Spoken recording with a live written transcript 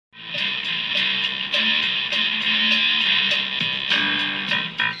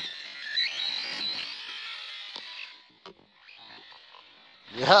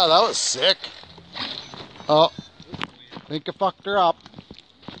Yeah, that was sick. Oh, I think I fucked her up.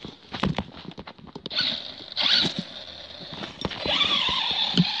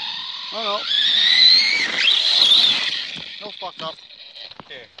 Oh no. No fuck up.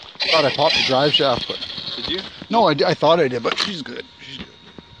 Okay. Thought I popped the drive shaft, but... Did you? No, I thought I did, but she's good. She's good.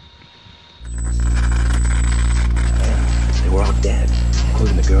 They were all dead,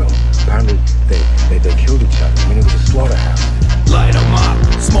 including the girl. Apparently, they killed each other. I mean, it was a slaughterhouse. Light 'em up,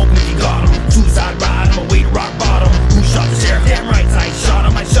 smoke 'em if you got 'em. Suicide ride, I'm away to rock bottom. Who shot the sheriff? Damn right, I shot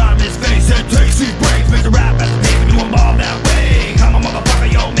him. I shot him in his face and takes his brains. Make the rap as a paper, do 'em all that way. I'm a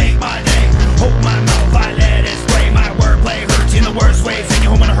motherfucker, yo, make my day. Hold my mouth, I let it spray. My wordplay hurts in the worst way. Send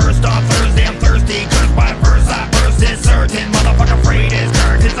you home in a hearse on Thursday. I'm thirsty, cursed by verse. I burst is certain. Motherfucker, afraid is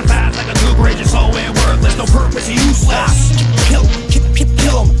curtains. The fast like a too courageous, slow and worthless. No purpose, useless. Kill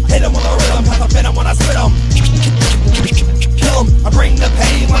 'em, hit 'em with a rhythm. Have a venom when I spit 'em. Kill 'em, I bring the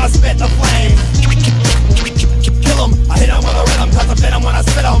pain when I spit the flame. Kill 'em, I hit 'em with a rhythm. Cause I venom when I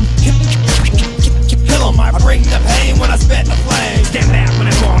spit 'em. Kill 'em, I bring the pain when I spit the flame. Stand back when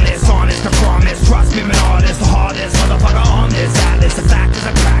I'm honest, I promise. Trust me, I'm an artist, the hardest motherfucker on this atlas. The fact is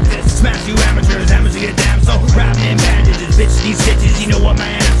I practice. Smash you amateurs, get damn so wrapped in bandages. Bitch, these stitches, you know what my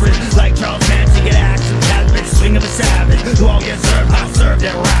answer is. Like Charles Manson, get access. That bitch, swing of a savage. Who all get served, I'll serve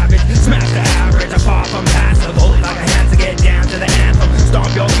that ravage. Smash the average, I fall from passive. Hold it like a hand to get down to the anthem.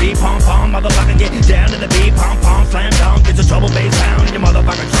 Stomp your beat, pom pom, motherfucker, get down to the beat, pom pom, slam dunk. Get your trouble bass pound in your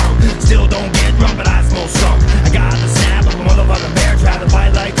motherfucker trunk. Still don't get drunk, but I smoke skunk. I got the snap of a motherfucking bear. Try to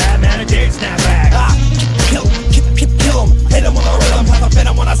fight like that, man, a date snap back. Kill 'em, hit 'em with a rhythm. Have a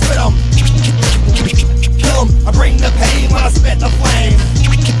venom when I spit 'em. Kill 'em, I bring the pain when I spit the flame.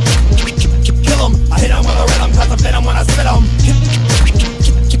 Kill 'em, I hit 'em with a rhythm. Cause I venom when I spit 'em.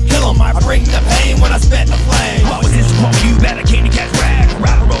 Kill 'em, I bring the pain when I spit the flame. What was this for? You better candy catch rag.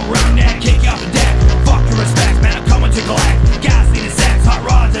 Wrap a roll around neck, kick you off the deck. Fuck your respect, man, I'm coming to collect. Gasoline and sex, hot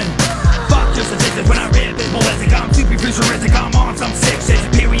rods and fuck your statistics. When I rip it's ballistic, I'm super futuristic. I'm on some sick shit.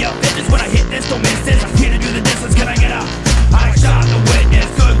 Superior fitness when I hit this, don't miss this. I'm here to do the distance, can I get up? I shot the witness,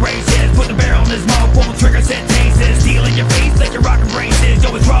 good gracious. Put the barrel in his mouth, pull the trigger, set tastes. Steel in your face like you're rockin' braces.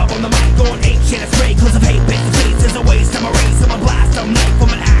 Yo, it's Rob on the mic, going ape shit. It's great, cause of hate, bitch. The face is a waste. I'm a race, I'm a blast, I'm knife,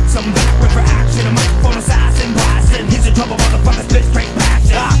 I'm an axe. I'm backward for action, a microphone assassin, blasting. He's in trouble, motherfucker, spit straight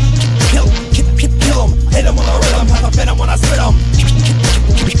passion. Kill 'em, hit 'em with a rhythm. Have a venom when I spit 'em.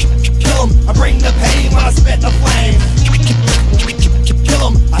 Kill 'em, I bring the pain when I spit the flame. Kill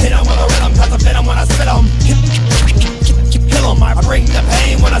 'em, I hit 'em with a rhythm. Cause I venom when I spit 'em. Kill 'em, I bring the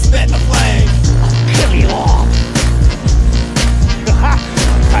pain when I spit the flame. Kill you all.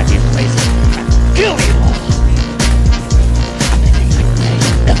 I did place it. Kill you all. Everything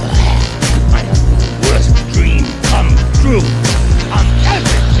I ever had. I have the worst dream come true. I'm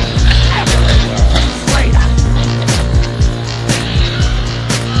everything everywhere. Later.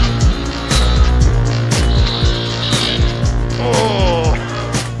 Oh.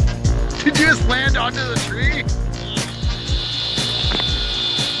 Did you just land onto the tree?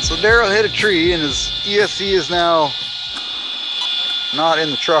 So Daryl hit a tree and his ESC is now not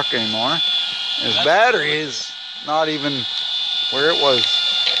in the truck anymore. His battery is not even where it was.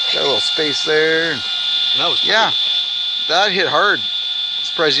 Got a little space there. That was cool. Yeah, that hit hard.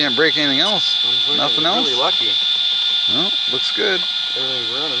 Surprised you didn't break anything else. Nothing else? Really lucky. Well, looks good.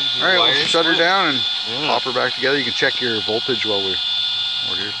 Everything's running. Alright, we'll shut her down and pop her back together. You can check your voltage while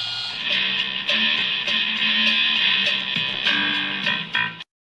we're here.